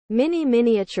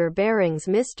Miniature bearings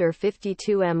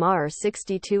MR52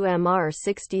 MR62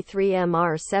 MR63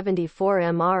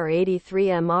 MR74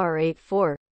 MR83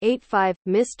 MR84, 85,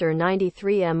 MR93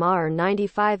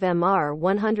 MR95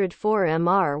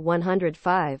 MR104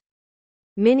 MR105.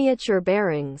 Miniature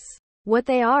bearings. What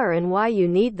they are and why you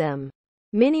need them.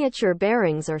 Miniature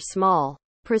bearings are small,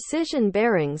 precision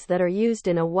bearings that are used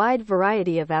in a wide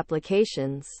variety of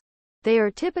applications. They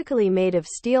are typically made of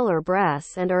steel or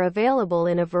brass and are available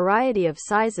in a variety of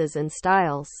sizes and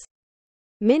styles.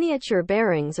 Miniature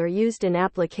bearings are used in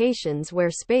applications where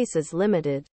space is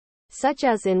limited, such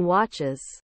as in watches,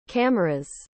 cameras,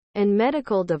 and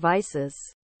medical devices.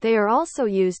 They are also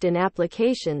used in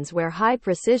applications where high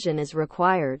precision is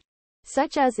required,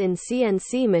 such as in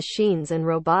CNC machines and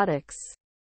robotics.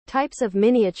 Types of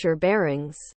miniature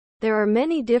bearings. There are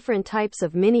many different types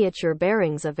of miniature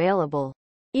bearings available,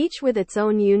 each with its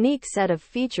own unique set of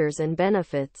features and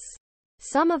benefits.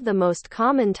 Some of the most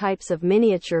common types of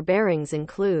miniature bearings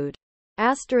include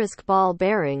ball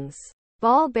bearings.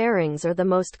 Ball bearings are the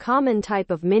most common type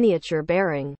of miniature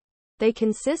bearing. They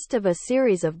consist of a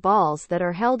series of balls that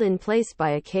are held in place by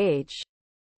a cage.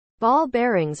 Ball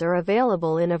bearings are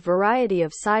available in a variety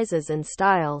of sizes and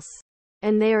styles,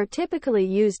 and they are typically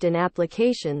used in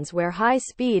applications where high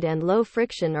speed and low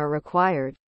friction are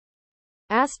required.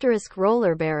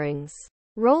 Roller bearings.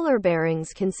 Roller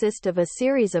bearings consist of a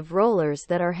series of rollers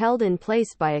that are held in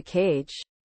place by a cage.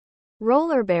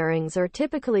 Roller bearings are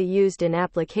typically used in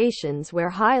applications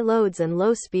where high loads and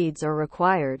low speeds are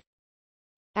required.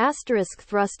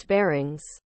 Thrust bearings.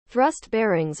 Thrust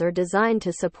bearings are designed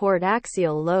to support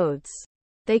axial loads.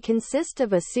 They consist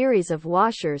of a series of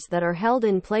washers that are held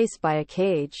in place by a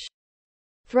cage.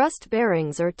 Thrust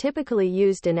bearings are typically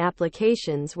used in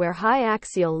applications where high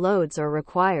axial loads are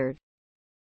required.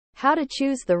 How to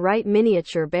choose the right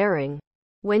miniature bearing.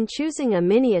 When choosing a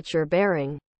miniature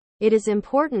bearing, it is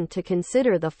important to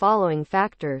consider the following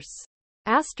factors.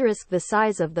 The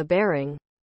size of the bearing.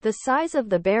 The size of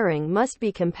the bearing must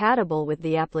be compatible with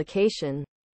the application.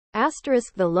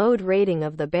 The load rating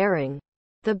of the bearing.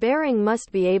 The bearing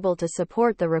must be able to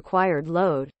support the required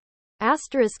load.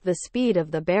 The speed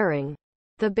of the bearing.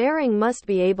 The bearing must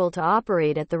be able to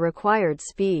operate at the required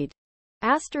speed.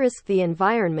 The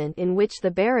environment in which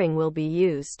the bearing will be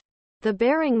used. The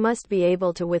bearing must be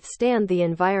able to withstand the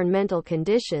environmental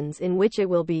conditions in which it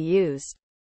will be used.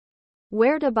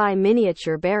 Where to buy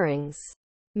miniature bearings.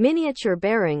 Miniature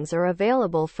bearings are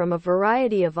available from a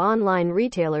variety of online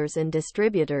retailers and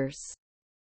distributors.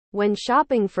 When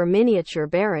shopping for miniature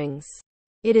bearings,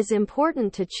 it is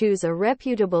important to choose a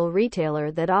reputable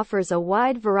retailer that offers a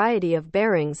wide variety of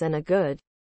bearings and a good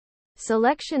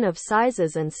selection of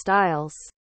sizes and styles.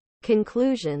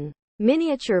 Conclusion.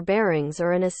 Miniature bearings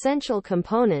are an essential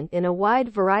component in a wide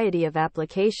variety of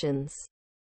applications.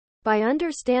 By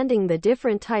understanding the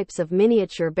different types of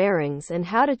miniature bearings and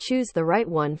how to choose the right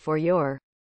one for your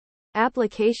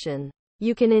application,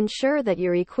 you can ensure that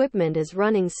your equipment is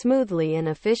running smoothly and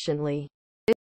efficiently.